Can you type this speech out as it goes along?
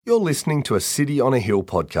You're listening to a City on a Hill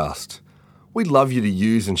podcast. We'd love you to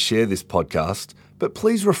use and share this podcast, but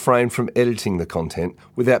please refrain from editing the content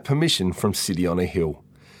without permission from City on a Hill.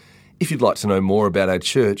 If you'd like to know more about our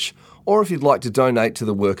church, or if you'd like to donate to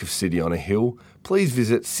the work of City on a Hill, please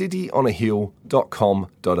visit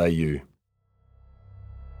cityonahill.com.au.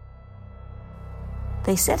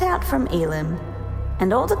 They set out from Elim,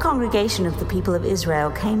 and all the congregation of the people of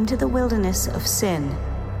Israel came to the wilderness of Sin,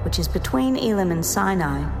 which is between Elim and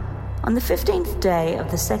Sinai, on the 15th day of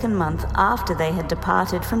the second month after they had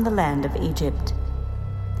departed from the land of Egypt.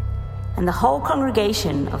 And the whole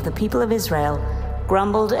congregation of the people of Israel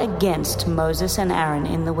grumbled against Moses and Aaron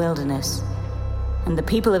in the wilderness. And the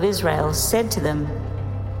people of Israel said to them,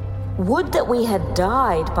 "Would that we had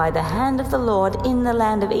died by the hand of the Lord in the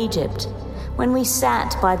land of Egypt, when we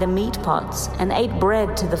sat by the meat pots and ate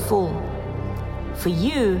bread to the full. For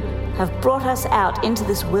you have brought us out into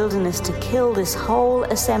this wilderness to kill this whole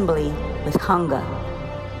assembly with hunger."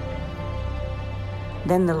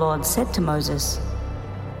 Then the Lord said to Moses,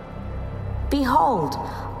 "Behold,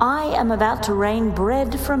 I am about to rain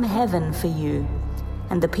bread from heaven for you,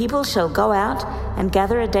 and the people shall go out and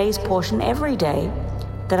gather a day's portion every day,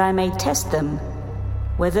 that I may test them,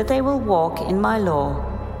 whether they will walk in my law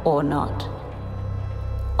or not.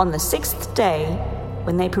 On the 6th day,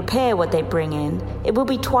 when they prepare what they bring in, it will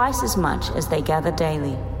be twice as much as they gather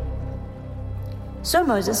daily." So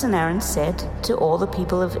Moses and Aaron said to all the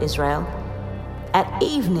people of Israel, "At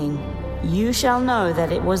evening you shall know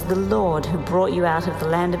that it was the Lord who brought you out of the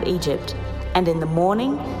land of Egypt, and in the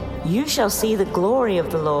morning you shall see the glory of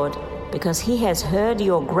the Lord, because he has heard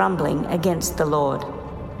your grumbling against the Lord.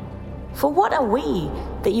 For what are we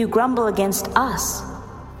that you grumble against us?"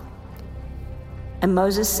 And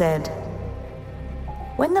Moses said,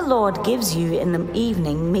 "When the Lord gives you in the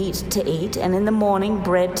evening meat to eat, and in the morning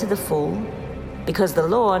bread to the full, because the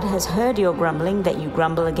Lord has heard your grumbling that you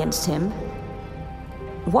grumble against him,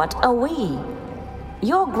 what are we?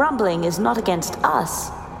 Your grumbling is not against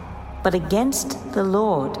us, but against the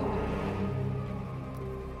Lord."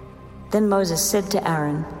 Then Moses said to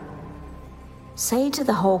Aaron, "Say to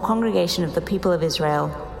the whole congregation of the people of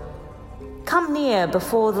Israel, 'Come near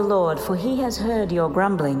before the Lord, for he has heard your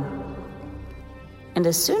grumbling.'" And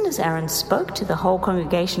as soon as Aaron spoke to the whole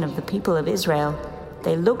congregation of the people of Israel,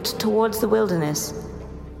 they looked towards the wilderness,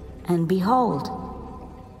 and behold,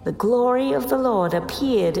 the glory of the Lord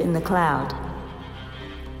appeared in the cloud.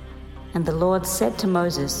 And the Lord said to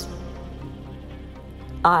Moses,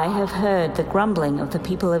 "I have heard the grumbling of the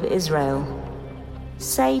people of Israel.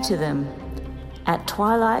 Say to them, 'At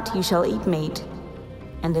twilight you shall eat meat,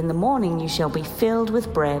 and in the morning you shall be filled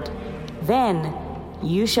with bread. Then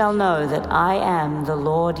you shall know that I am the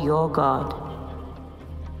Lord your God.'"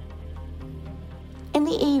 In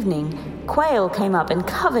the evening, quail came up and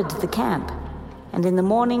covered the camp, and in the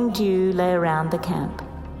morning dew lay around the camp.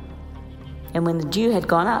 And when the dew had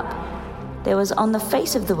gone up, there was on the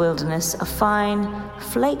face of the wilderness a fine,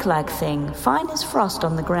 flake-like thing, fine as frost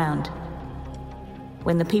on the ground.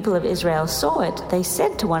 When the people of Israel saw it, they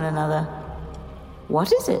said to one another,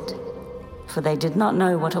 "What is it?" For they did not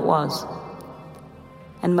know what it was.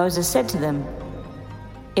 And Moses said to them,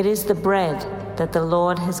 "It is the bread that the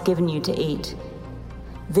Lord has given you to eat.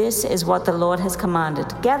 This is what the Lord has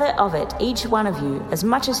commanded. Gather of it, each one of you, as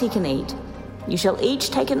much as he can eat. You shall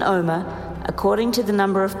each take an omer, according to the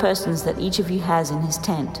number of persons that each of you has in his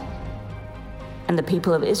tent." And the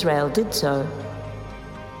people of Israel did so.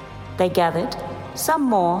 They gathered, some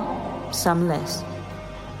more, some less.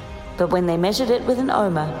 But when they measured it with an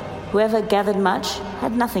omer, whoever gathered much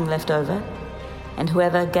had nothing left over, and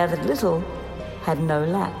whoever gathered little had no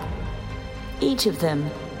lack. Each of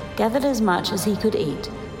them gathered as much as he could eat.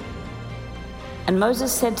 And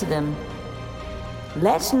Moses said to them,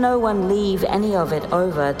 "Let no one leave any of it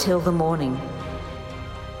over till the morning."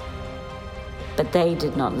 But they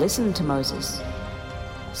did not listen to Moses.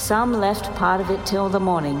 Some left part of it till the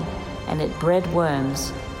morning, and it bred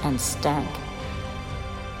worms and stank.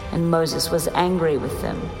 And Moses was angry with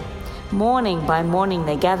them. Morning by morning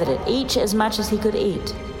they gathered it, each as much as he could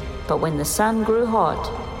eat. But when the sun grew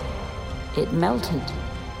hot, it melted.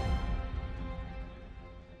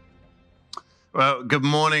 Well, good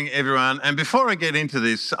morning, everyone. And before I get into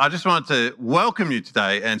this, I just wanted to welcome you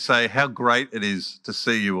today and say how great it is to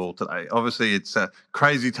see you all today. Obviously, it's a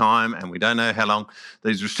crazy time and we don't know how long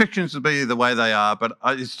these restrictions will be the way they are, but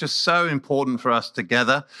it's just so important for us to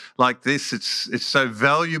gather like this. It's so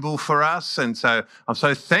valuable for us. And so I'm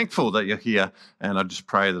so thankful that you're here, and I just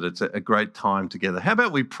pray that it's a great time together. How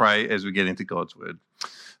about we pray as we get into God's word?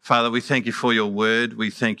 Father, we thank you for your word. We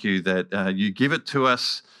thank you that you give it to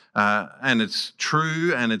us and it's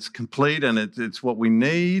true and it's complete and it's what we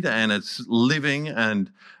need and it's living,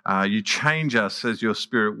 and you change us as your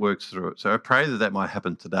Spirit works through it. So I pray that might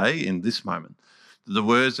happen today in this moment. The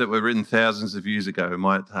words that were written thousands of years ago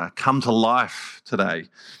might come to life today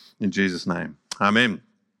in Jesus' name. Amen.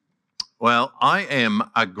 Well, I am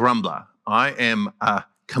a grumbler. I am a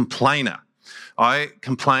complainer. I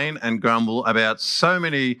complain and grumble about so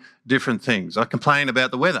many different things. I complain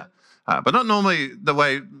about the weather, but not normally the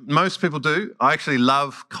way most people do. I actually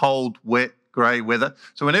love cold, wet, grey weather.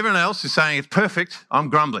 So when everyone else is saying it's perfect, I'm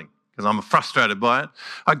grumbling because I'm frustrated by it.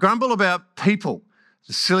 I grumble about people,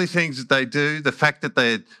 the silly things that they do, the fact that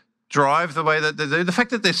they drive the way that they do, the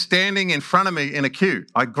fact that they're standing in front of me in a queue.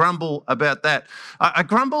 I grumble about that. I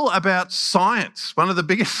grumble about science. One of the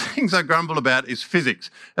biggest things I grumble about is physics.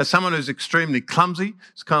 As someone who's extremely clumsy,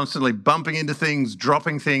 is constantly bumping into things,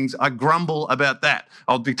 dropping things, I grumble about that.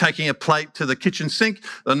 I'll be taking a plate to the kitchen sink,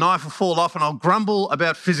 the knife will fall off, and I'll grumble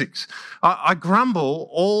about physics. I grumble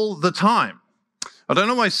all the time. I don't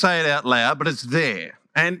always say it out loud, but it's there.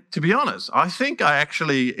 And to be honest, I think I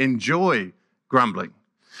actually enjoy grumbling.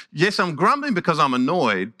 Yes, I'm grumbling because I'm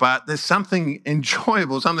annoyed, but there's something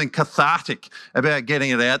enjoyable, something cathartic about getting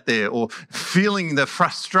it out there or feeling the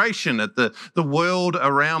frustration at the world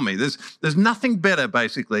around me. There's nothing better,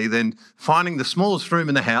 basically, than finding the smallest room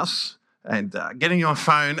in the house and getting your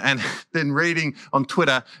phone and then reading on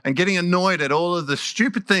Twitter and getting annoyed at all of the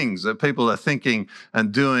stupid things that people are thinking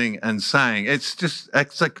and doing and saying. It's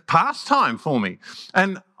a pastime for me.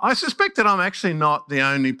 And I suspect that I'm actually not the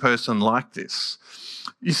only person like this.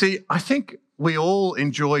 You see, I think we all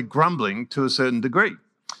enjoy grumbling to a certain degree.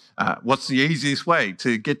 What's the easiest way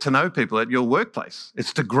to get to know people at your workplace?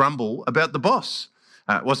 It's to grumble about the boss.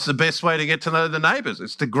 What's the best way to get to know the neighbours?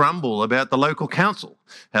 It's to grumble about the local council,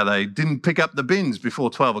 how they didn't pick up the bins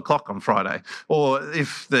before 12 o'clock on Friday, or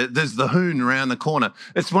if there's the hoon around the corner.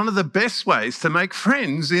 It's one of the best ways to make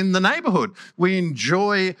friends in the neighbourhood. We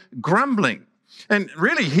enjoy grumbling. And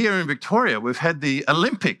really here in Victoria, we've had the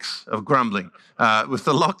Olympics of grumbling with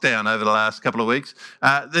the lockdown over the last couple of weeks.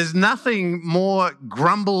 There's nothing more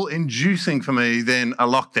grumble-inducing for me than a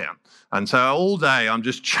lockdown. And so all day I'm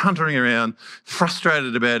just chuntering around,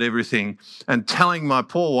 frustrated about everything, and telling my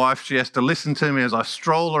poor wife she has to listen to me as I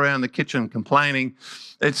stroll around the kitchen complaining.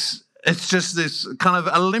 It's just this kind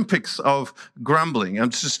of Olympics of grumbling. I'm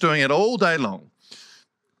just doing it all day long.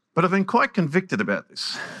 But I've been quite convicted about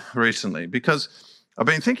this recently because I've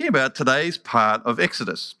been thinking about today's part of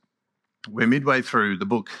Exodus. We're midway through the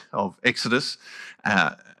book of Exodus,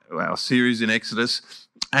 our series in Exodus,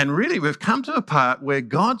 and really we've come to a part where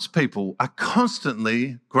God's people are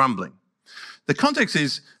constantly grumbling. The context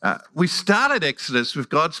is we started Exodus with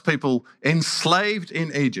God's people enslaved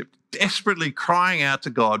in Egypt, desperately crying out to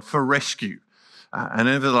God for rescue. And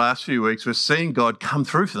over the last few weeks, we've seen God come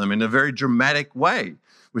through for them in a very dramatic way.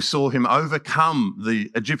 We saw him overcome the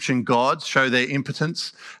Egyptian gods, show their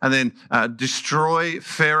impotence, and then destroy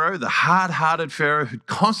Pharaoh, the hard-hearted Pharaoh who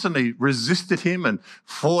constantly resisted him and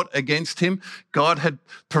fought against him. God had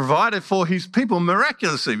provided for his people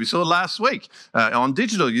miraculously. We saw last week on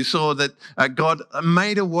digital, you saw that God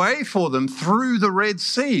made a way for them through the Red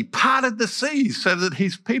Sea, parted the seas so that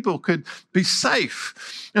his people could be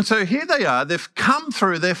safe. And so here they are, they've come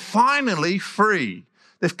through, they're finally free.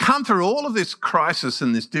 They've come through all of this crisis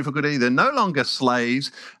and this difficulty. They're no longer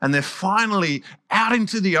slaves, and they're finally out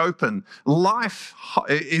into the open. Life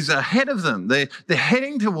is ahead of them. They're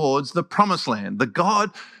heading towards the promised land,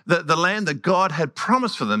 the land that God had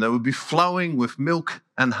promised for them that would be flowing with milk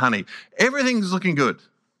and honey. Everything's looking good,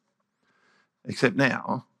 except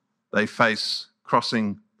now they face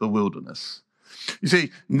crossing the wilderness. You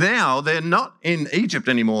see, now they're not in Egypt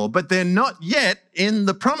anymore, but they're not yet in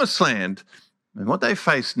the promised land. And what they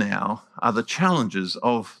face now are the challenges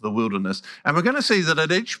of the wilderness. And we're going to see that at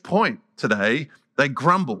each point today, they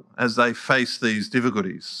grumble as they face these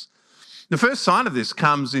difficulties. The first sign of this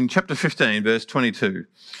comes in chapter 15, verse 22.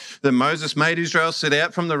 Then Moses made Israel set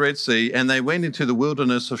out from the Red Sea, and they went into the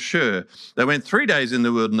wilderness of Shur. They went 3 days in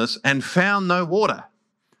the wilderness and found no water.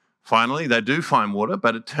 Finally, they do find water,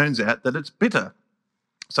 but it turns out that it's bitter.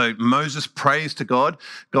 So Moses prays to God.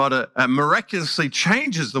 God miraculously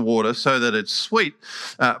changes the water so that it's sweet.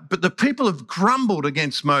 But the people have grumbled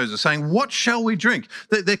against Moses, saying, "What shall we drink?"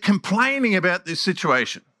 They're complaining about this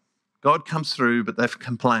situation. God comes through, but they've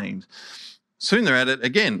complained. Soon they're at it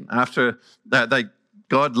again after they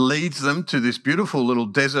God leads them to this beautiful little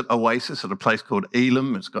desert oasis at a place called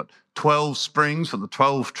Elim. It's got 12 springs for the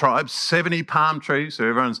 12 tribes, 70 palm trees, so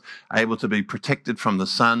everyone's able to be protected from the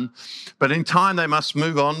sun. But in time, they must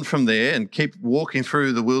move on from there and keep walking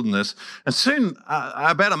through the wilderness. And soon,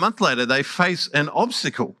 about a month later, they face an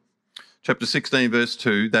obstacle. Chapter 16, verse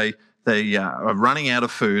 2, they are running out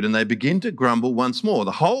of food and they begin to grumble once more.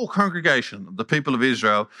 The whole congregation of the people of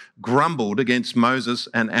Israel grumbled against Moses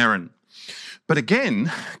and Aaron. But again,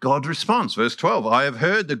 God responds. Verse 12, I have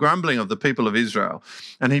heard the grumbling of the people of Israel,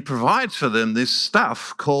 and he provides for them this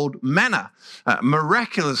stuff called manna.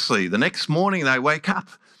 Miraculously, the next morning they wake up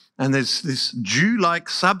and there's this dew-like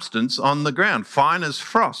substance on the ground, fine as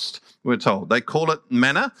frost, we're told. They call it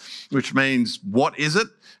manna, which means what is it?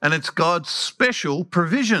 And it's God's special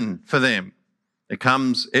provision for them. It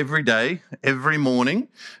comes every day, every morning.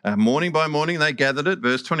 Morning by morning they gathered it,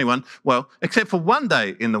 verse 21. Well, except for one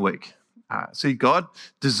day in the week. See, God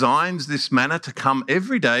designs this manna to come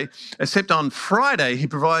every day, except on Friday he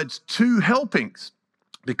provides 2 helpings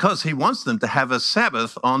because he wants them to have a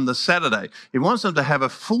Sabbath on the Saturday. He wants them to have a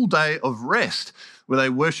full day of rest where they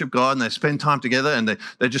worship God and they spend time together and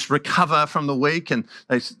they just recover from the week, and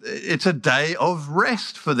it's a day of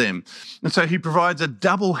rest for them. And so he provides a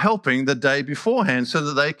double helping the day beforehand so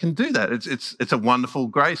that they can do that. It's a wonderful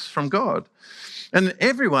grace from God. And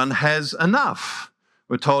everyone has enough.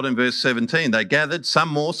 We're told in verse 17, they gathered, some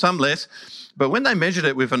more, some less, but when they measured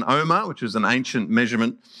it with an omer, which was an ancient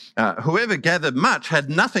measurement, whoever gathered much had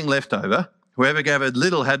nothing left over. Whoever gathered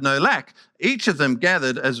little had no lack. Each of them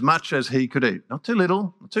gathered as much as he could eat. Not too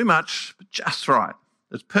little, not too much, but just right.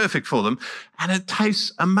 It's perfect for them, and it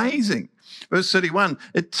tastes amazing. Verse 31,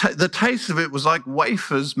 the taste of it was like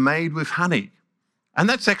wafers made with honey, and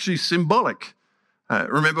that's actually symbolic.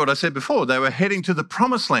 Remember what I said before, they were heading to the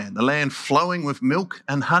promised land, the land flowing with milk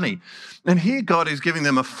and honey. And here God is giving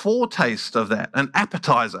them a foretaste of that, an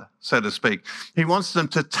appetizer, so to speak. He wants them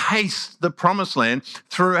to taste the promised land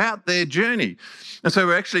throughout their journey. And so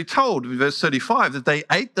we're actually told in verse 35 that they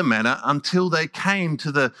ate the manna until they came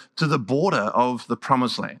to the border of the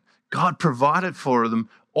promised land. God provided for them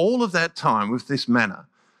all of that time with this manna.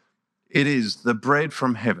 It is the bread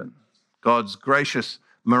from heaven, God's gracious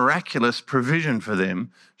miraculous provision for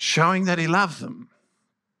them, showing that he loved them.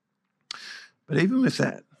 But even with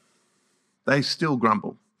that, they still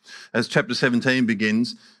grumble. As chapter 17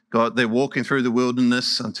 begins, they're walking through the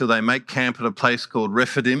wilderness until they make camp at a place called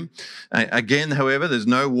Rephidim. Again, however, there's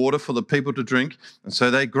no water for the people to drink, and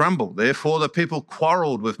so they grumble. Therefore, the people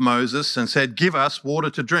quarreled with Moses and said, give us water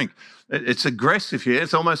to drink. It's aggressive here.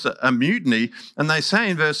 It's almost a mutiny. And they say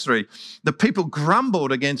in verse 3, the people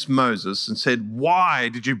grumbled against Moses and said, why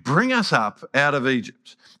did you bring us up out of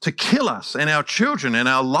Egypt to kill us and our children and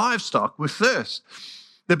our livestock with thirst?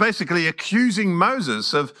 They're basically accusing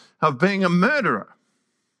Moses of being a murderer.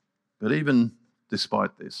 But even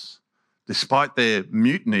despite this, despite their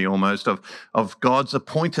mutiny almost of God's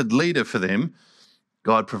appointed leader for them,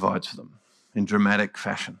 God provides for them in dramatic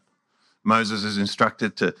fashion. Moses is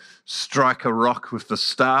instructed to strike a rock with the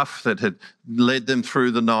staff that had led them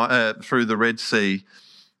through the Red Sea,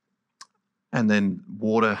 and then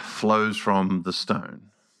water flows from the stone.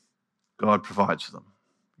 God provides for them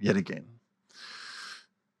yet again.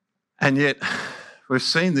 And yet, we've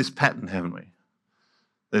seen this pattern, haven't we?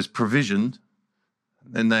 There's provision,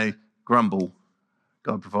 and then they grumble.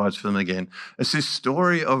 God provides for them again. It's this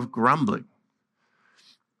story of grumbling.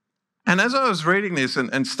 And as I was reading this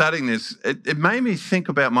and studying this, it made me think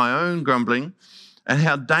about my own grumbling and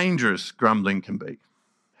how dangerous grumbling can be,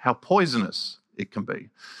 how poisonous it can be.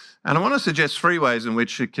 And I want to suggest 3 ways in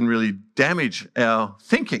which it can really damage our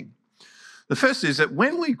thinking. The first is that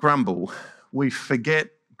when we grumble, we forget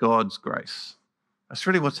God's grace. That's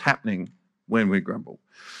really what's happening when we grumble.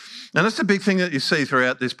 And that's the big thing that you see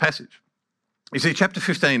throughout this passage. You see, chapter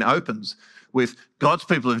 15 opens with God's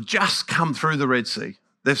people have just come through the Red Sea.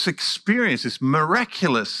 They've experienced this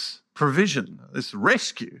miraculous provision, this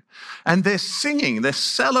rescue, and they're singing, they're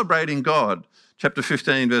celebrating God. Chapter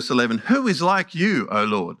 15, verse 11, who is like you, O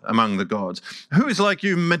Lord, among the gods? Who is like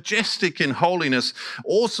you, majestic in holiness,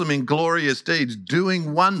 awesome in glorious deeds,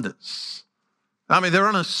 doing wonders? I mean, they're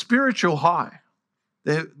on a spiritual high.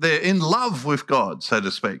 They're in love with God, so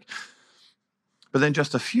to speak. But then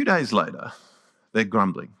just a few days later, they're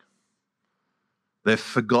grumbling. They've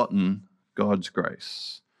forgotten God's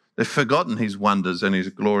grace. They've forgotten his wonders and his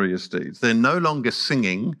glorious deeds. They're no longer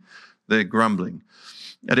singing, they're grumbling.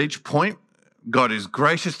 At each point, God is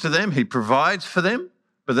gracious to them, he provides for them,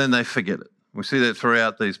 but then they forget it. We see that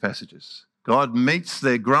throughout these passages. God meets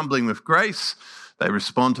their grumbling with grace, they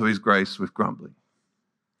respond to his grace with grumbling.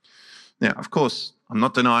 Now, of course, I'm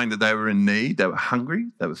not denying that they were in need. They were hungry.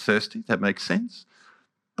 They were thirsty. That makes sense.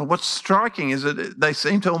 But what's striking is that they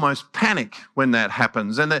seem to almost panic when that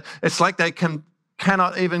happens. And it's like they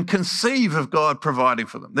cannot even conceive of God providing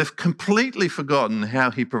for them. They've completely forgotten how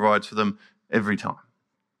he provides for them every time.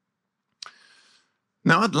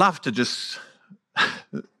 Now, I'd love to just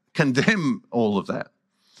condemn all of that,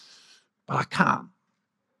 but I can't,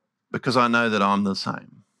 because I know that I'm the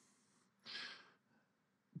same.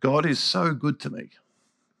 God is so good to me.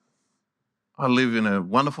 I live in a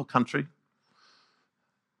wonderful country.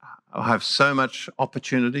 I have so much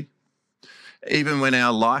opportunity. Even when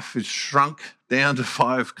our life is shrunk down to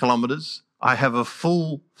 5 kilometres, I have a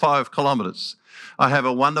full 5 kilometres. I have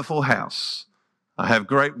a wonderful house. I have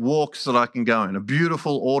great walks that I can go in, a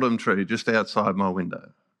beautiful autumn tree just outside my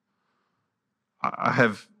window. I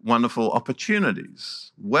have wonderful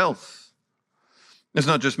opportunities, wealth. It's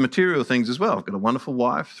not just material things as well. I've got a wonderful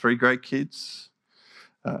wife, 3 great kids.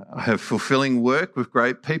 I have fulfilling work with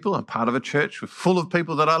great people. I'm part of a church full of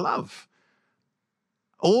people that I love.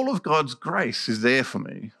 All of God's grace is there for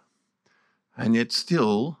me, and yet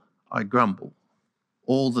still I grumble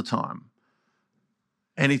all the time.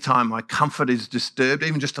 Anytime my comfort is disturbed,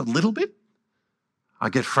 even just a little bit, I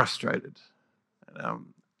get frustrated and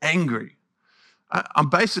I'm angry. I'm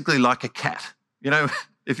basically like a cat. You know,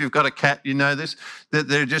 if you've got a cat, you know this, that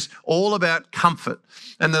they're just all about comfort.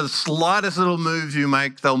 And the slightest little move you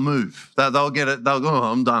make, they'll move. They'll get it. They'll go,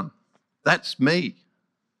 oh, I'm done. That's me.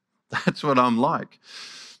 That's what I'm like.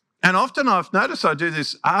 And often I've noticed I do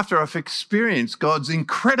this after I've experienced God's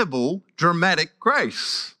incredible, dramatic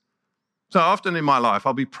grace. So often in my life,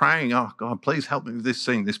 I'll be praying, oh, God, please help me with this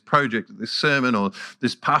thing, this project, this sermon, or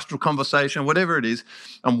this pastoral conversation, whatever it is.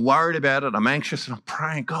 I'm worried about it. I'm anxious, and I'm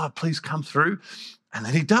praying, God, please come through. And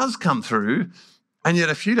then he does come through. And yet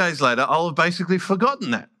a few days later, I'll have basically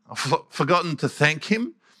forgotten that. I've forgotten to thank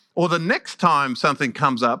him. Or the next time something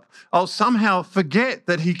comes up, I'll somehow forget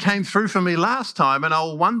that he came through for me last time, and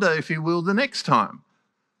I'll wonder if he will the next time.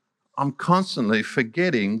 I'm constantly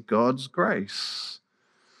forgetting God's grace.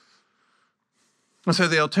 And so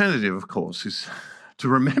the alternative, of course, is to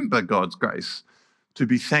remember God's grace, to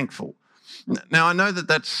be thankful. Now, I know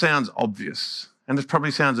that sounds obvious, and it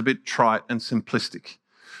probably sounds a bit trite and simplistic,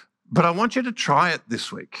 but I want you to try it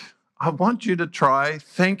this week. I want you to try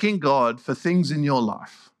thanking God for things in your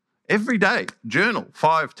life. Every day, journal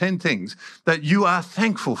 5, 10 things that you are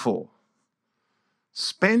thankful for.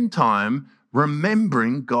 Spend time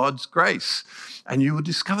remembering God's grace, and you will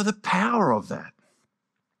discover the power of that.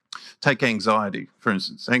 Take anxiety, for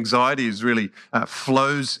instance. Anxiety is really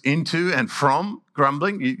flows into and from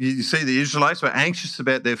grumbling. You see the Israelites were anxious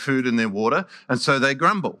about their food and their water, and so they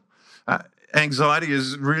grumble. Anxiety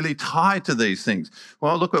is really tied to these things.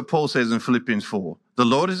 Well, look what Paul says in Philippians 4. The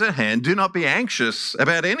Lord is at hand. Do not be anxious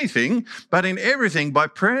about anything, but in everything, by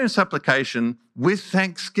prayer and supplication, with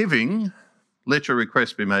thanksgiving, let your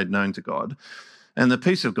requests be made known to God. And the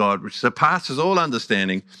peace of God, which surpasses all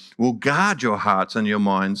understanding, will guard your hearts and your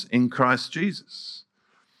minds in Christ Jesus.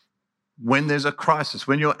 When there's a crisis,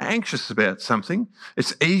 when you're anxious about something,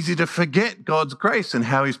 it's easy to forget God's grace and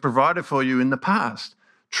how he's provided for you in the past.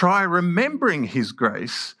 Try remembering his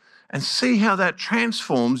grace and see how that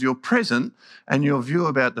transforms your present and your view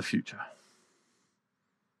about the future.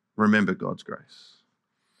 Remember God's grace.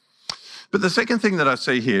 But the second thing that I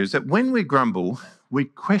see here is that when we grumble, we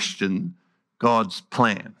question God's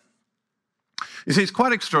plan. You see, it's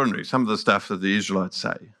quite extraordinary, some of the stuff that the Israelites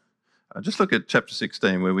say. Just look at chapter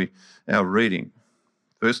 16 where our reading.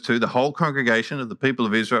 Verse 2, the whole congregation of the people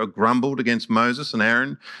of Israel grumbled against Moses and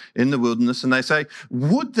Aaron in the wilderness, and they say,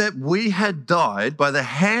 would that we had died by the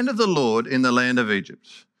hand of the Lord in the land of Egypt,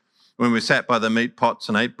 when we sat by the meat pots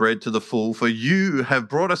and ate bread to the full, for you have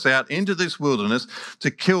brought us out into this wilderness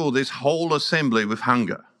to kill this whole assembly with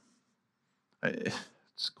hunger.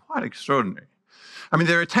 It's quite extraordinary. I mean,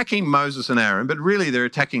 they're attacking Moses and Aaron, but really they're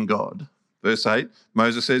attacking God. Verse 8,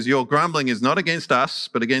 Moses says, your grumbling is not against us,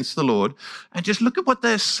 but against the Lord. And just look at what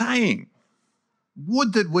they're saying.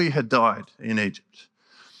 Would that we had died in Egypt.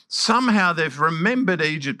 Somehow they've remembered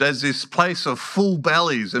Egypt as this place of full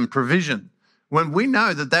bellies and provision, when we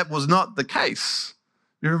know that that was not the case.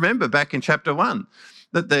 You remember back in chapter 1,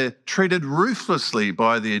 that they're treated ruthlessly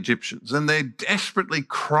by the Egyptians, and they're desperately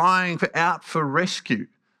crying out for rescue.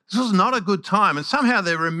 This was not a good time, and somehow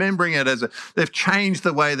they're remembering it as they've changed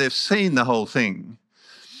the way they've seen the whole thing.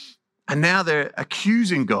 And now they're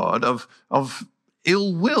accusing God of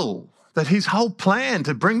ill will, that his whole plan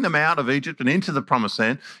to bring them out of Egypt and into the promised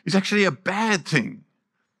land is actually a bad thing.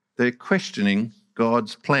 They're questioning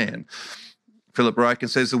God's plan. Philip Ryken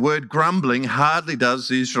says the word grumbling hardly does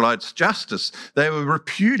the Israelites justice. They were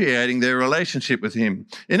repudiating their relationship with him.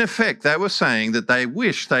 In effect, they were saying that they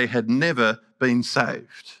wish they had never been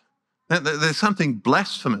saved. Now, there's something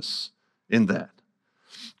blasphemous in that.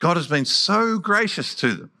 God has been so gracious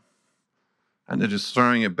to them, and they're just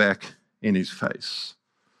throwing it back in his face.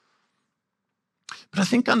 But I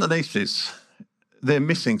think underneath this, they're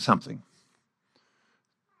missing something.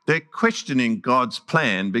 They're questioning God's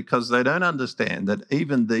plan because they don't understand that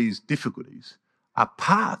even these difficulties are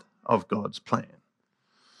part of God's plan.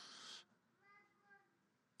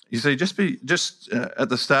 You see, just at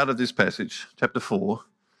the start of this passage, chapter 4,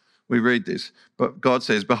 we read this. But God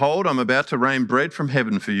says, "Behold, I'm about to rain bread from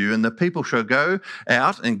heaven for you, and the people shall go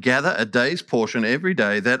out and gather a day's portion every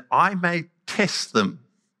day, that I may test them,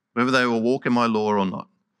 whether they will walk in my law or not."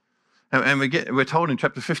 And we're told in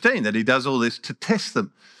chapter 15 that he does all this to test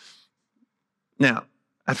them. Now,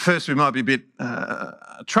 at first we might be a bit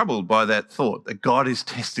troubled by that thought, that God is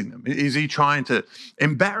testing them. Is he trying to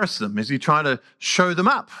embarrass them? Is he trying to show them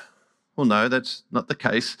up? Well, no, that's not the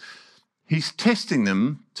case. He's testing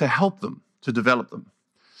them to help them, to develop them.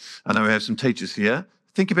 I know we have some teachers here.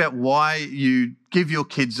 Think about why you give your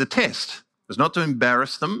kids a test. It's not to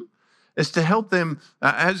embarrass them. It's to help them,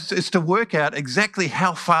 it's to work out exactly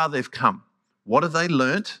how far they've come. What have they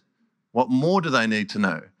learnt? What more do they need to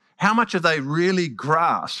know? How much have they really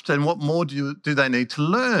grasped, and what more do they need to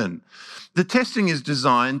learn? The testing is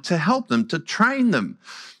designed to help them, to train them.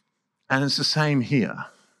 And it's the same here.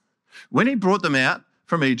 When he brought them out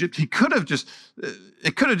from Egypt, it could have just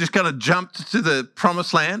kind of jumped to the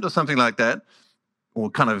promised land or something like that,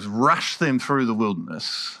 or kind of rushed them through the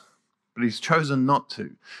wilderness. But he's chosen not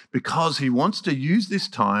to, because he wants to use this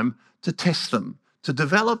time to test them, to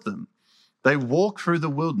develop them. They walk through the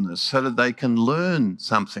wilderness so that they can learn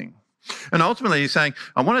something. And ultimately he's saying,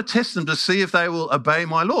 I want to test them to see if they will obey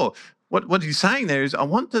my law. What he's saying there is, I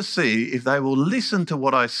want to see if they will listen to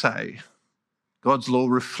what I say. God's law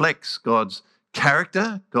reflects God's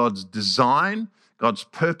character, God's design, God's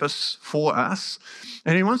purpose for us.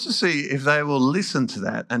 And he wants to see if they will listen to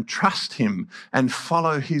that and trust him and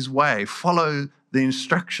follow his way, follow the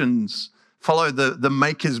instructions, follow the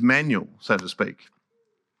maker's manual, so to speak.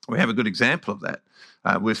 We have a good example of that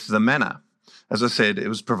with the manna. As I said, it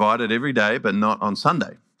was provided every day, but not on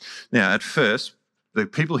Sunday. Now, at first, the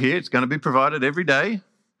people here, it's going to be provided every day,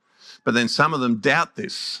 but then some of them doubt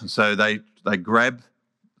this. And so they grab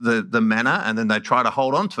the manna and then they try to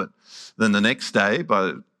hold on to it. Then the next day,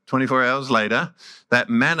 by 24 hours later, that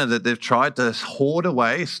manna that they've tried to hoard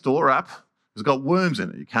away, store up, has got worms in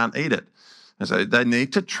it. You can't eat it. And so they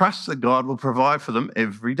need to trust that God will provide for them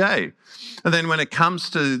every day. And then when it comes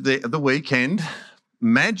to the weekend,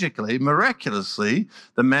 magically, miraculously,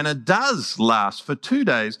 the manna does last for 2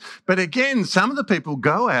 days. But again, some of the people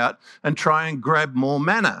go out and try and grab more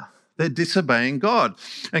manna. They're disobeying God.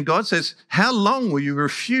 And God says, how long will you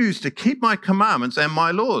refuse to keep my commandments and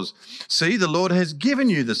my laws? See, the Lord has given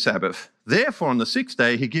you the Sabbath. Therefore, on the 6th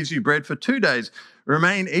day, he gives you bread for 2 days.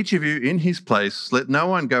 Remain each of you in his place. Let no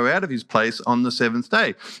one go out of his place on the 7th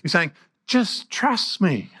day. He's saying, just trust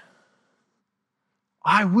me.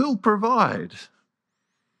 I will provide.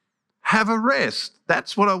 Have a rest.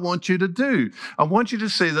 That's what I want you to do. I want you to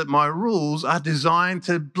see that my rules are designed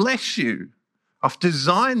to bless you. I've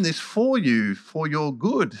designed this for you, for your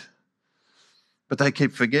good. But they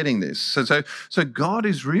keep forgetting this. So God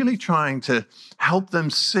is really trying to help them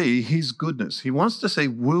see his goodness. He wants to say,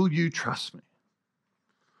 will you trust me?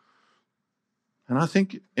 And I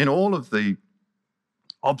think in all of the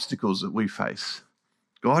obstacles that we face,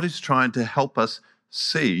 God is trying to help us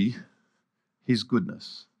see his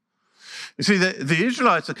goodness. You see, the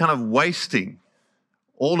Israelites are kind of wasting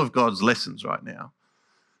all of God's lessons right now.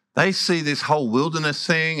 They see this whole wilderness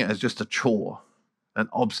thing as just a chore, an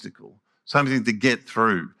obstacle, something to get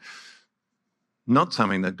through, not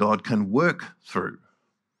something that God can work through.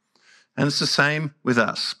 And it's the same with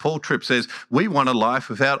us. Paul Tripp says, we want a life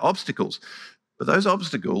without obstacles, but those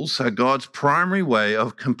obstacles are God's primary way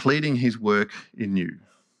of completing his work in you.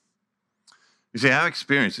 You see, our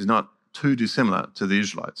experience is not too dissimilar to the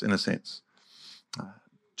Israelites in a sense.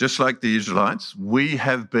 Just like the Israelites, we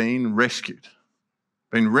have been rescued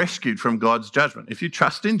from God's judgment. If you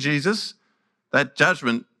trust in Jesus, that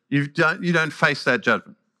judgment, you don't face that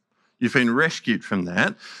judgment. You've been rescued from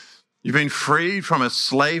that. You've been freed from a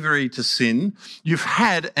slavery to sin. You've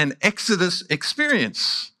had an Exodus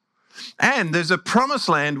experience. And there's a promised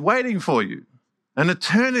land waiting for you, an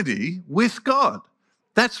eternity with God.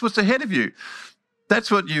 That's what's ahead of you.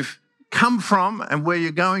 That's what you've come from and where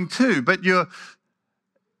you're going to. But you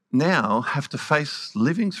now have to face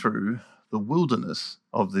living through the wilderness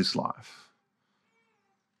of this life.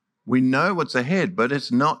 We know what's ahead, but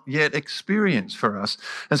it's not yet experienced for us.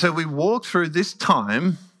 And so we walk through this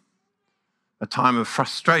time, a time of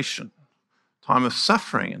frustration, time of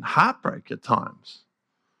suffering and heartbreak at times,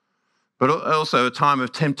 but also a time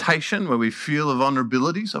of temptation where we feel the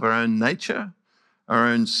vulnerabilities of our own nature, our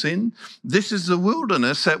own sin. This is the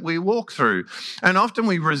wilderness that we walk through. And often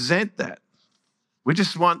we resent that. We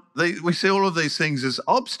see all of these things as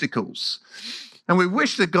obstacles. And we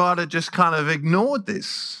wish that God had just kind of ignored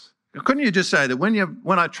this. Couldn't you just say that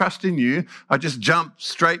when I trust in you, I just jump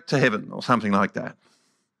straight to heaven or something like that?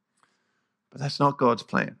 But that's not God's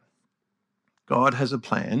plan. God has a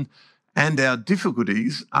plan, and our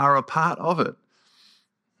difficulties are a part of it.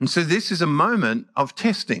 And so this is a moment of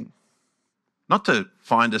testing, not to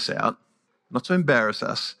find us out, not to embarrass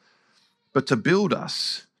us, but to build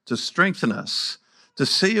us, to strengthen us, to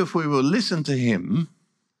see if we will listen to him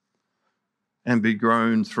and be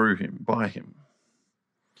grown through him, by him.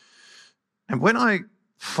 And when I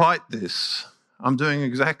fight this, I'm doing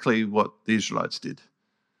exactly what the Israelites did.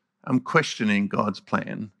 I'm questioning God's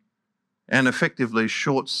plan and effectively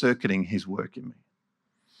short-circuiting his work in me.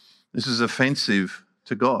 This is offensive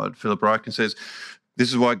to God. Philip Ryken says, this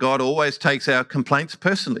is why God always takes our complaints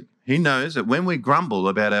personally. He knows that when we grumble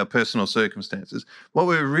about our personal circumstances, what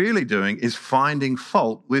we're really doing is finding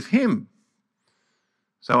fault with him.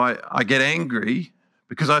 So I get angry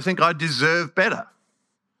because I think I deserve better.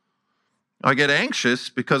 I get anxious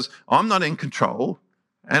because I'm not in control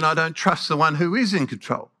and I don't trust the one who is in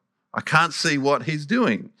control. I can't see what he's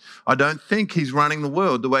doing. I don't think he's running the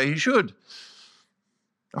world the way he should.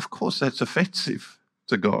 Of course, that's offensive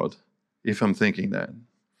to God if I'm thinking that.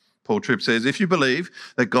 Paul Tripp says, if you believe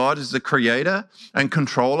that God is the creator and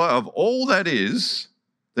controller of all that is,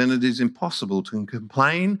 then it is impossible to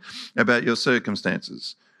complain about your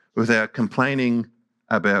circumstances without complaining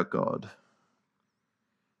about God.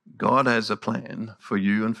 God has a plan for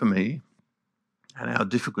you and for me, and our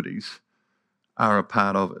difficulties are a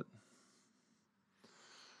part of it.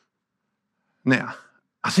 Now,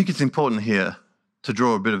 I think it's important here to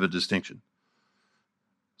draw a bit of a distinction.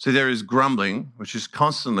 See, there is grumbling, which is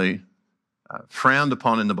constantly frowned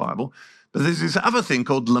upon in the Bible, but there's this other thing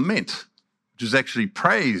called lament, which is actually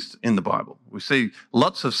praised in the Bible. We see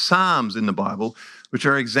lots of psalms in the Bible, which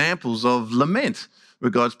are examples of lament,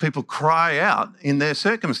 where God's people cry out in their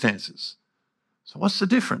circumstances. So what's the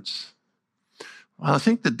difference? Well, I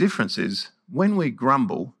think the difference is when we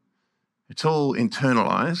grumble, it's all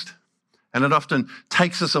internalized, and it often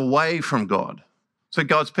takes us away from God. So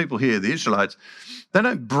God's people here, the Israelites, they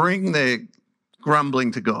don't bring their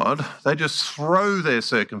grumbling to God. They just throw their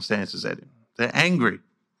circumstances at him. They're angry,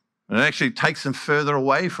 and it actually takes them further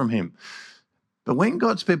away from him. But when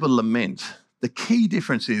God's people lament, the key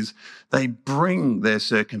difference is they bring their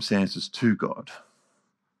circumstances to God.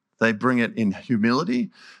 They bring it in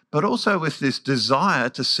humility, but also with this desire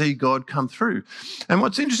to see God come through. And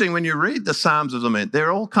what's interesting, when you read the Psalms of Lament,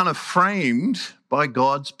 they're all kind of framed by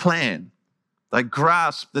God's plan. They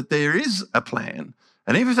grasp that there is a plan.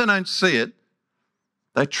 And even if they don't see it,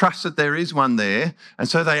 they trust that there is one there. And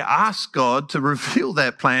so they ask God to reveal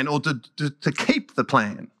that plan or to keep the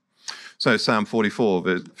plan. So Psalm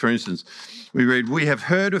 44, for instance, we read, we have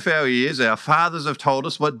heard with our ears, our fathers have told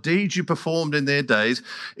us what deeds you performed in their days,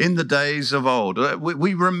 in the days of old.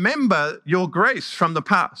 We remember your grace from the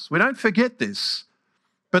past. We don't forget this.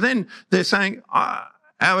 But then they're saying,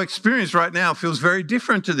 our experience right now feels very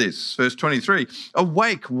different to this. Verse 23,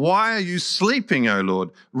 awake, why are you sleeping, O Lord?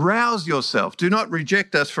 Rouse yourself, do not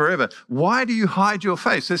reject us forever. Why do you hide your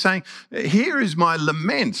face? They're saying, here is my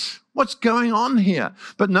lament. What's going on here?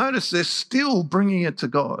 But notice they're still bringing it to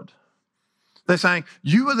God. They're saying,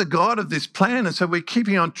 you are the God of this plan, and so we're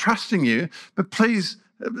keeping on trusting you, but please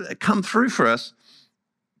come through for us.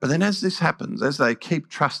 But then as this happens, as they keep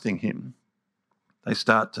trusting him, they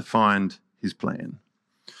start to find his plan.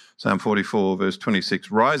 Psalm 44, verse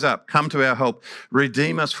 26, rise up, come to our help,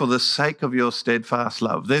 redeem us for the sake of your steadfast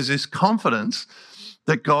love. There's this confidence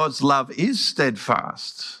that God's love is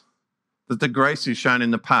steadfast, that the grace he's shown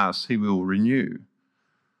in the past, he will renew.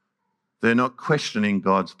 They're not questioning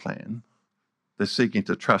God's plan. They're seeking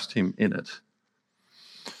to trust him in it.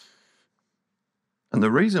 And the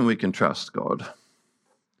reason we can trust God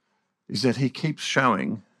is that he keeps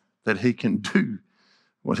showing that he can do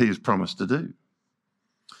what he has promised to do.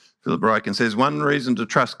 Philip Ryken says, one reason to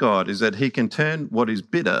trust God is that he can turn what is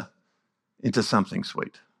bitter into something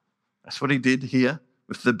sweet. That's what he did here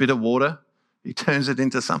with the bitter water. He turns it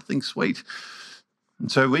into something sweet.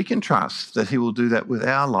 And so we can trust that he will do that with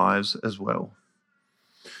our lives as well.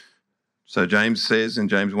 So James says in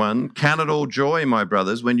James 1, "Count it all joy, my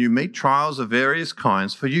brothers, when you meet trials of various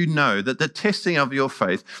kinds, for you know that the testing of your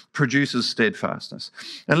faith produces steadfastness.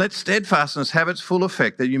 And let steadfastness have its full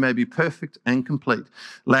effect, that you may be perfect and complete,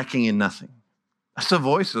 lacking in nothing." That's the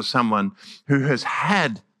voice of someone who has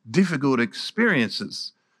had difficult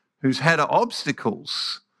experiences, who's had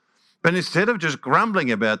obstacles. But instead of just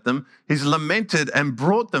grumbling about them, he's lamented and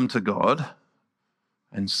brought them to God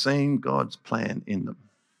and seen God's plan in them.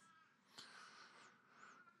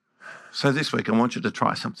 So this week, I want you to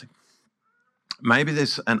try something. Maybe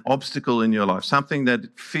there's an obstacle in your life, something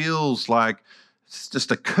that feels like it's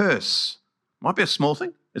just a curse. Might be a small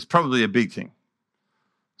thing. It's probably a big thing.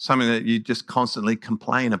 Something that you just constantly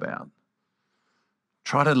complain about.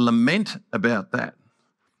 Try to lament about that.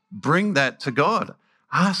 Bring that to God.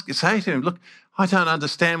 Say to him, "Look, I don't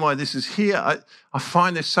understand why this is here. I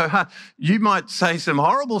find this so hard." You might say some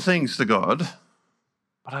horrible things to God,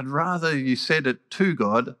 but I'd rather you said it to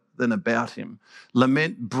God than about him.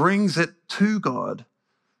 Lament brings it to God.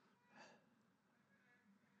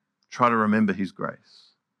 Try to remember his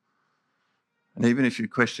grace. And even if you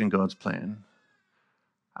question God's plan,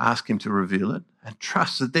 ask him to reveal it and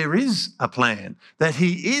trust that there is a plan, that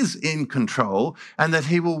he is in control and that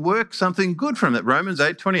he will work something good from it. Romans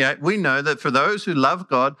 8:28, we know that for those who love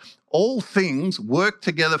God, all things work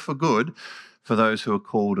together for good for those who are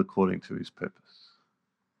called according to his purpose.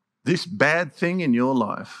 This bad thing in your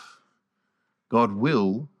life, God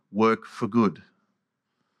will work for good.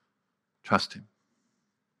 Trust him.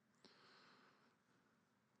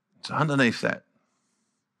 So underneath that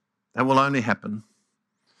will only happen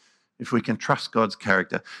if we can trust God's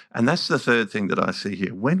character. And that's the third thing that I see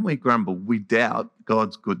here. When we grumble, we doubt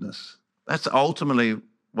God's goodness. That's ultimately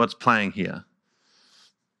what's playing here.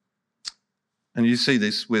 And you see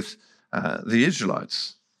this with the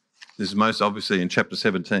Israelites. This is most obviously in chapter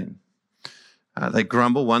 17. They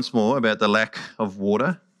grumble once more about the lack of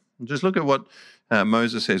water. And just look at what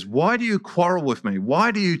Moses says. "Why do you quarrel with me? Why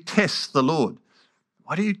do you test the Lord?"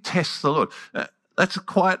 Why do you test the Lord? That's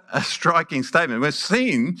quite a striking statement. We're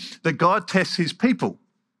seeing that God tests his people,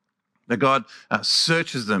 that God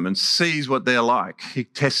searches them and sees what they're like. He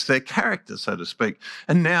tests their character, so to speak.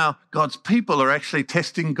 And now God's people are actually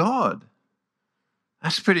testing God.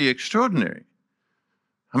 That's pretty extraordinary.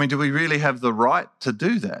 I mean, do we really have the right to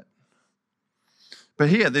do that? But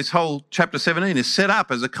here, this whole chapter 17 is set up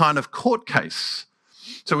as a kind of court case.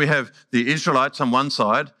 So we have the Israelites on one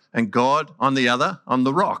side and God on the other, on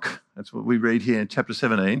the rock. That's what we read here in chapter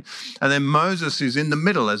 17. And then Moses is in the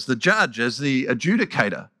middle as the judge, as the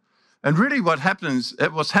adjudicator. And really what's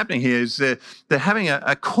happening here is they're having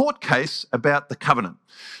a court case about the covenant.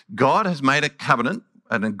 God has made a covenant,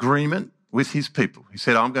 an agreement with his people. He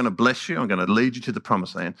said, "I'm going to bless you. I'm going to lead you to the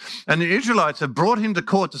promised land." And the Israelites have brought him to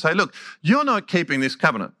court to say, "Look, you're not keeping this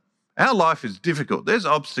covenant. Our life is difficult. There's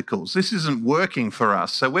obstacles. This isn't working for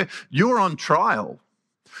us. So you're on trial."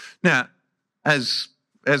 Now, as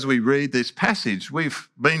we read this passage, we've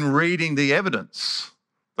been reading the evidence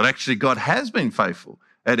that actually God has been faithful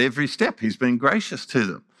at every step. He's been gracious to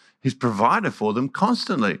them. He's provided for them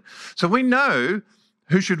constantly. So we know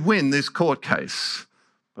who should win this court case.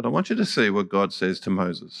 But I want you to see what God says to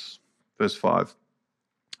Moses. Verse 5.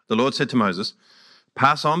 The Lord said to Moses,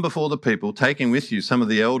 "Pass on before the people, taking with you some of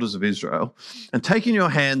the elders of Israel, and take in your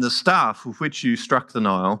hand the staff with which you struck the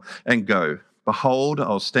Nile, and go. Behold,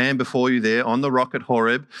 I'll stand before you there on the rock at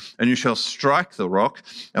Horeb, and you shall strike the rock,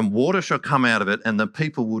 and water shall come out of it, and the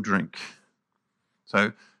people will drink."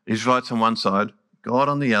 So Israelites on one side, God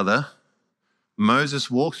on the other. Moses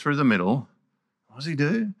walks through the middle. What does he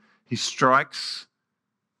do? He strikes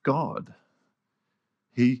God.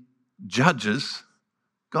 He judges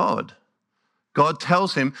God. God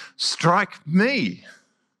tells him, "Strike me."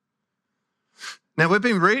 Now, we've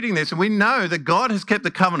been reading this and we know that God has kept the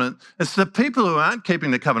covenant. It's the people who aren't keeping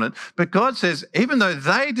the covenant. But God says, even though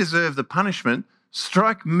they deserve the punishment,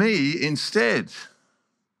 strike me instead.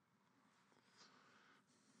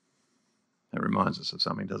 That reminds us of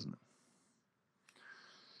something, doesn't it?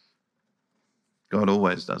 God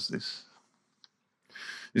always does this.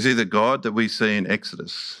 You see, the God that we see in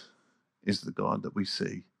Exodus is the God that we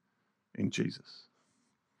see in Jesus.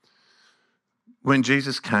 When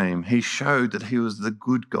Jesus came, he showed that he was the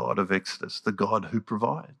good God of Exodus, the God who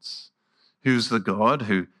provides. He was the God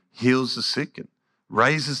who heals the sick and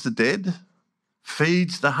raises the dead,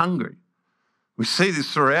 feeds the hungry. We see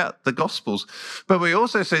this throughout the Gospels. But we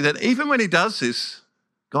also see that even when he does this,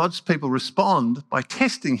 God's people respond by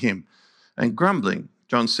testing him and grumbling,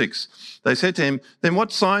 John 6. They said to him, "Then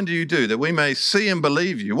what sign do you do that we may see and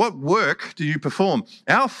believe you? What work do you perform?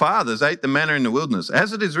 Our fathers ate the manna in the wilderness.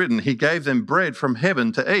 As it is written, he gave them bread from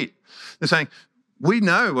heaven to eat." They're saying, we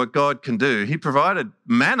know what God can do. He provided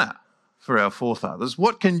manna for our forefathers.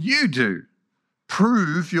 What can you do?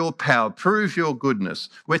 Prove your power, prove your goodness.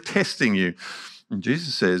 We're testing you. And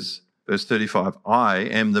Jesus says, verse 35, "I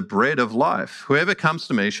am the bread of life. Whoever comes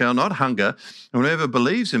to me shall not hunger, and whoever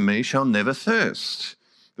believes in me shall never thirst."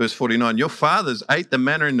 Verse 49, "Your fathers ate the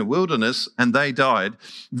manna in the wilderness and they died.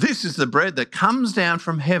 This is the bread that comes down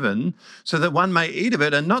from heaven so that one may eat of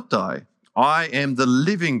it and not die. I am the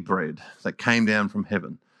living bread that came down from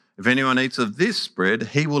heaven. If anyone eats of this bread,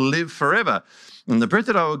 he will live forever. And the bread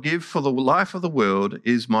that I will give for the life of the world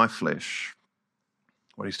is my flesh."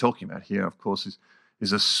 What he's talking about here, of course,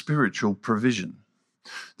 is a spiritual provision.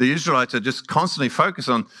 The Israelites are just constantly focused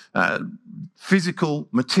on physical,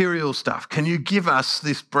 material stuff. Can you give us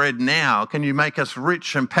this bread now? Can you make us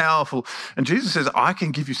rich and powerful? And Jesus says, I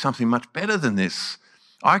can give you something much better than this.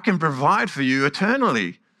 I can provide for you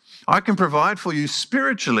eternally. I can provide for you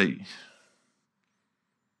spiritually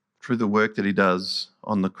through the work that he does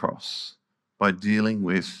on the cross by dealing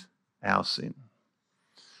with our sin.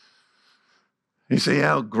 You see,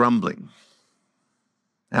 our grumbling,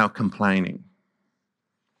 our complaining,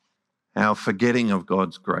 our forgetting of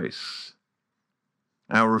God's grace,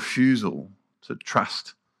 our refusal to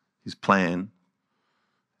trust his plan,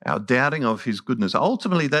 our doubting of his goodness,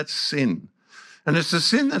 ultimately that's sin. And it's a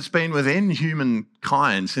sin that's been within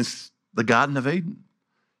humankind since the Garden of Eden.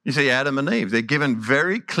 You see, Adam and Eve, they're given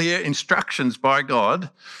very clear instructions by God.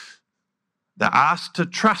 They're asked to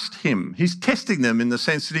trust him. He's testing them in the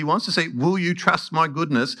sense that he wants to say, will you trust my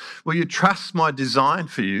goodness? Will you trust my design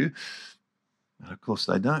for you? And of course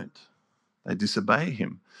they don't. They disobey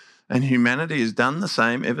him. And humanity has done the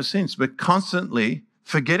same ever since. We're constantly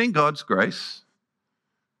forgetting God's grace,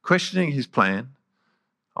 questioning his plan,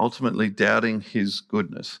 ultimately doubting his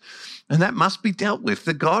goodness. And that must be dealt with.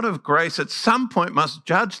 The God of grace at some point must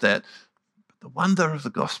judge that. But the wonder of the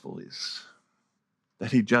gospel is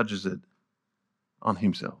that he judges it on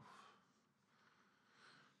himself.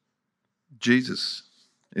 Jesus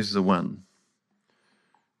is the one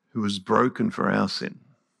who was broken for our sin.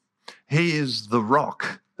 He is the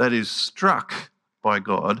rock that is struck by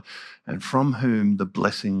God and from whom the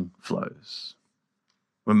blessing flows.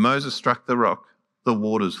 When Moses struck the rock, the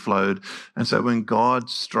waters flowed. And so when God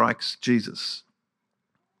strikes Jesus,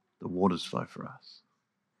 the waters flow for us.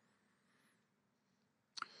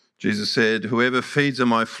 Jesus said, "Whoever feeds on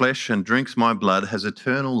my flesh and drinks my blood has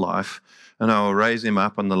eternal life, and I will raise him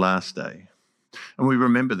up on the last day." And we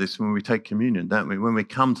remember this when we take communion, don't we? When we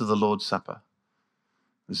come to the Lord's Supper.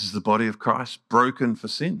 This is the body of Christ, broken for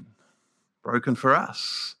sin, broken for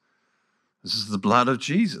us. This is the blood of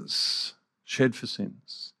Jesus, shed for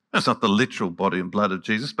sins. That's not the literal body and blood of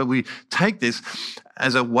Jesus, but we take this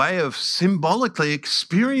as a way of symbolically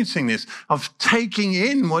experiencing this, of taking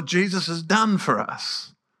in what Jesus has done for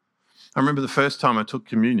us. I remember the first time I took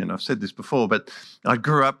communion. I've said this before, but I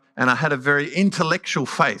grew up and I had a very intellectual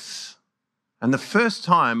faith. And the first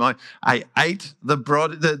time I ate the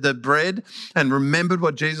bread and remembered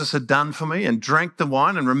what Jesus had done for me and drank the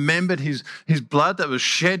wine and remembered his blood that was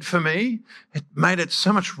shed for me, it made it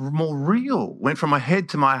so much more real. Went from my head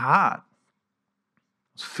to my heart.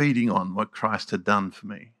 I was feeding on what Christ had done for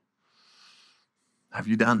me. Have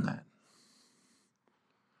you done that?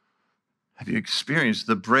 Have you experienced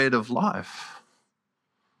the bread of life?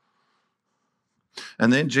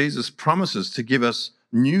 And then Jesus promises to give us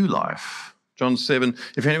new life. John 7,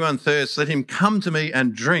 "If anyone thirsts, let him come to me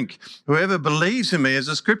and drink. Whoever believes in me," as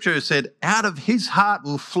the scripture has said, "out of his heart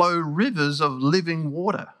will flow rivers of living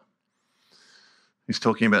water." He's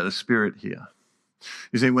talking about the Spirit here.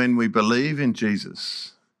 You see, when we believe in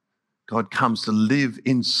Jesus, God comes to live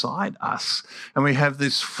inside us. And we have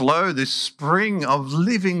this flow, this spring of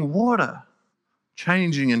living water,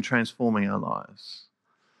 changing and transforming our lives.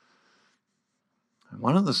 And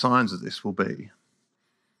one of the signs of this will be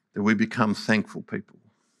that we become thankful people.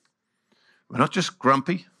 We're not just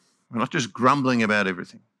grumpy. We're not just grumbling about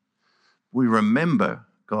everything. We remember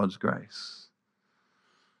God's grace.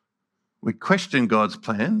 We question God's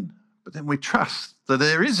plan, but then we trust that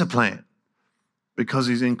there is a plan because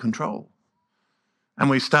he's in control. And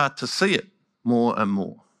we start to see it more and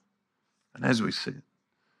more. And as we see it,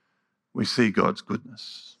 we see God's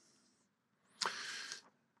goodness.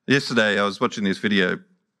 Yesterday, I was watching this video,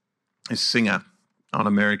 this singer on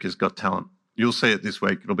America's Got Talent. You'll see it this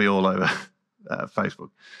week. It'll be all over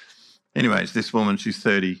Facebook. Anyways, this woman, she's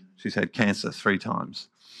 30. She's had cancer 3 times.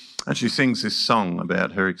 And she sings this song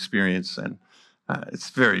about her experience and It's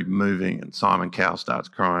very moving, and Simon Cowell starts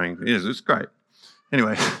crying. It's great.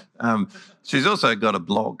 Anyway, she's also got a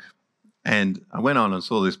blog, and I went on and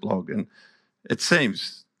saw this blog, and it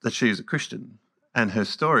seems that she is a Christian, and her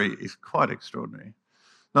story is quite extraordinary.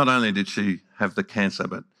 Not only did she have the cancer,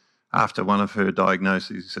 but after one of her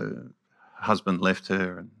diagnoses, her husband left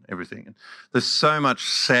her and everything. And there's so much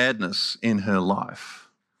sadness in her life.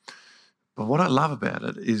 But what I love about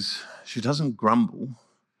it is she doesn't grumble.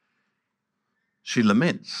 She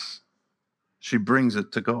laments. She brings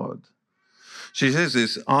it to God. She says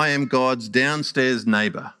this, I am God's downstairs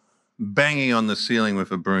neighbour, banging on the ceiling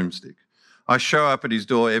with a broomstick. I show up at his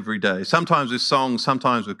door every day, sometimes with songs,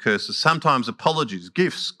 sometimes with curses, sometimes apologies,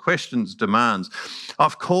 gifts, questions, demands.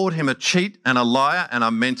 I've called him a cheat and a liar, and I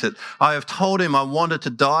meant it. I have told him I wanted to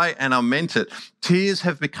die, and I meant it. Tears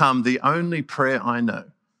have become the only prayer I know.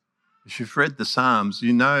 If you've read the Psalms,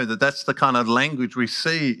 you know that that's the kind of language we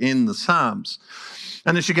see in the Psalms.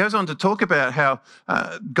 And then she goes on to talk about how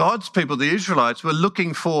God's people, the Israelites, were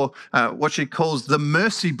looking for what she calls the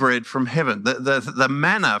mercy bread from heaven, the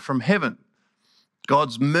manna from heaven.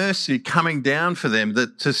 God's mercy coming down for them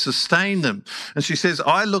to sustain them. And she says,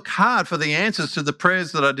 I look hard for the answers to the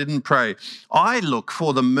prayers that I didn't pray. I look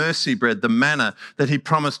for the mercy bread, the manna that he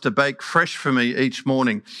promised to bake fresh for me each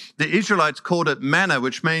morning. The Israelites called it manna,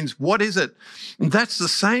 which means, what is it? And that's the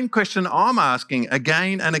same question I'm asking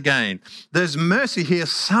again and again. There's mercy here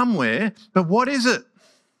somewhere, but what is it?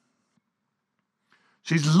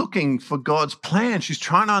 She's looking for God's plan. She's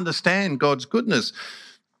trying to understand God's goodness.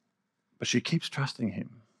 But she keeps trusting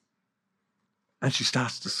him. And she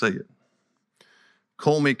starts to see it.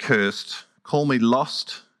 Call me cursed, call me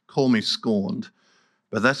lost, call me scorned.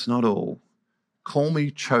 But that's not all. Call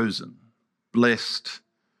me chosen, blessed,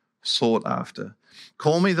 sought after.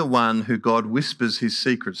 Call me the one who God whispers his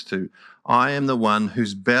secrets to. I am the one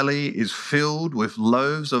whose belly is filled with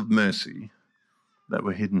loaves of mercy that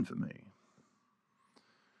were hidden for me.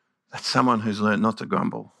 That's someone who's learned not to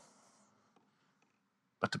grumble,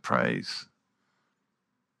 but to praise,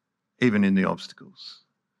 even in the obstacles,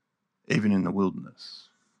 even in the wilderness.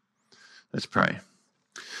 Let's pray.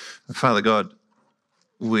 Father God,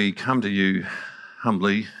 we come to you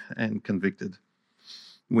humbly and convicted.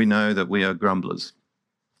 We know that we are grumblers.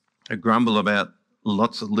 We grumble about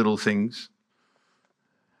lots of little things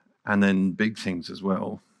and then big things as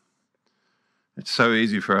well. It's so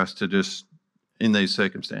easy for us to just, in these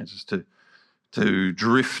circumstances, to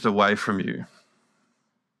drift away from you,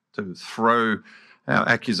 to throw our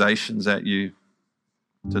accusations at you,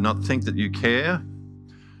 to not think that you care,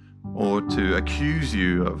 or to accuse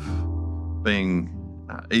you of being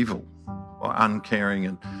evil or uncaring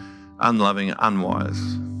and unloving and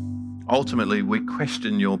unwise. Ultimately, we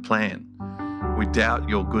question your plan. We doubt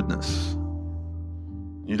your goodness.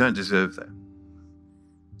 You don't deserve that.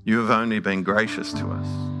 You have only been gracious to us.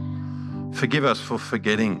 Forgive us for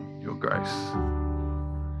forgetting your grace.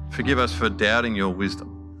 Forgive us for doubting your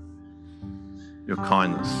wisdom, your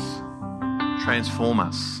kindness. Transform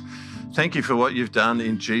us. Thank you for what you've done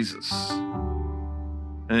in Jesus.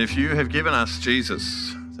 And if you have given us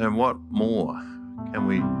Jesus, then what more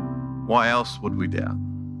why else would we doubt?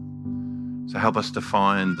 So help us to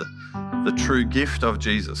find the true gift of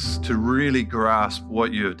Jesus, to really grasp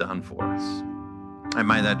what you have done for us. And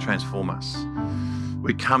may that transform us.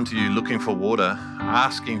 We come to you looking for water,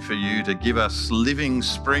 asking for you to give us living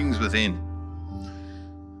springs within,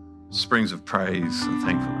 springs of praise and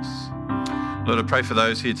thankfulness. Lord, I pray for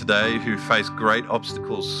those here today who face great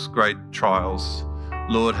obstacles, great trials.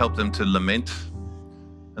 Lord, help them to lament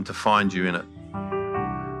and to find you in it,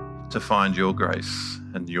 to find your grace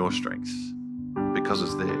and your strength, because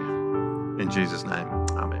it's there. In Jesus' name,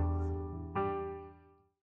 amen.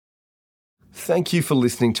 Thank you for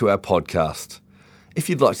listening to our podcast. If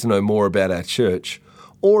you'd like to know more about our church,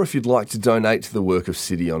 or if you'd like to donate to the work of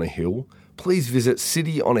City on a Hill, please visit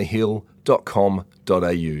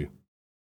cityonahill.com.au.